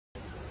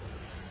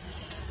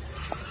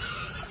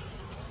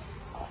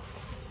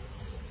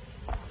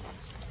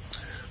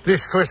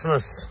This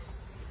Christmas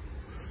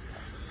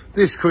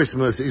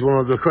is one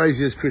of the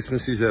craziest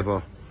Christmases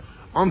ever.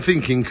 I'm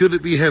thinking, could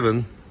it be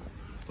heaven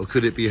or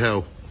could it be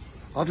hell?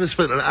 I've just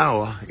spent an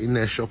hour in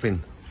there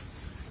shopping,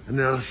 and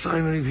there are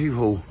so many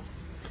people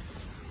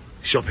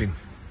shopping.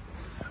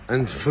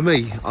 And for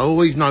me, I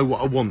always know what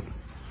I want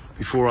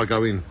before I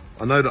go in.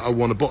 I know that I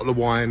want a bottle of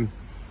wine,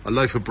 a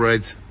loaf of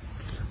bread,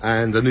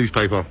 and a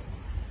newspaper.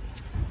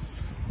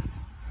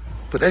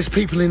 But there's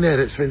people in there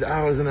that spend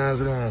hours and hours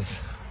and hours.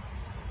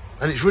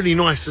 And it's really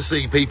nice to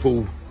see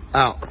people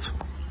out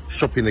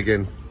shopping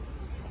again.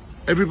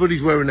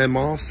 Everybody's wearing their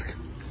mask,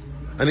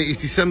 and it is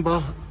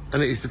December,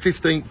 and it is the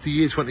 15th, the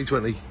year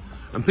 2020,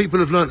 and people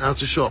have learnt how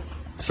to shop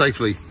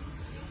safely,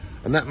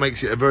 and that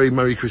makes it a very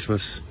Merry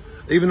Christmas.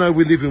 Even though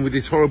we're living with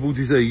this horrible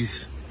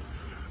disease,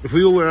 if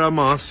we all wear our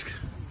mask,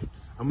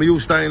 and we all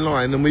stay in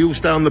line, and we all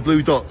stay on the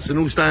blue dots, and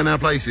all stay in our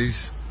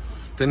places,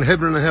 then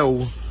heaven and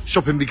hell,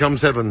 shopping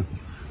becomes heaven,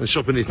 and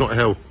shopping is not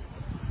hell.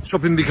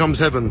 Shopping becomes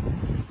heaven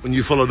when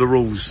you follow the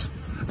rules,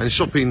 and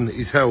shopping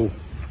is hell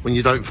when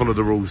you don't follow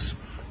the rules.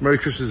 Merry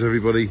Christmas,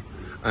 everybody,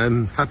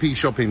 and happy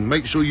shopping.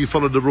 Make sure you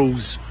follow the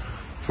rules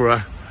for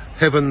a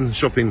heaven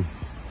shopping.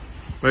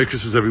 Merry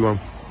Christmas, everyone.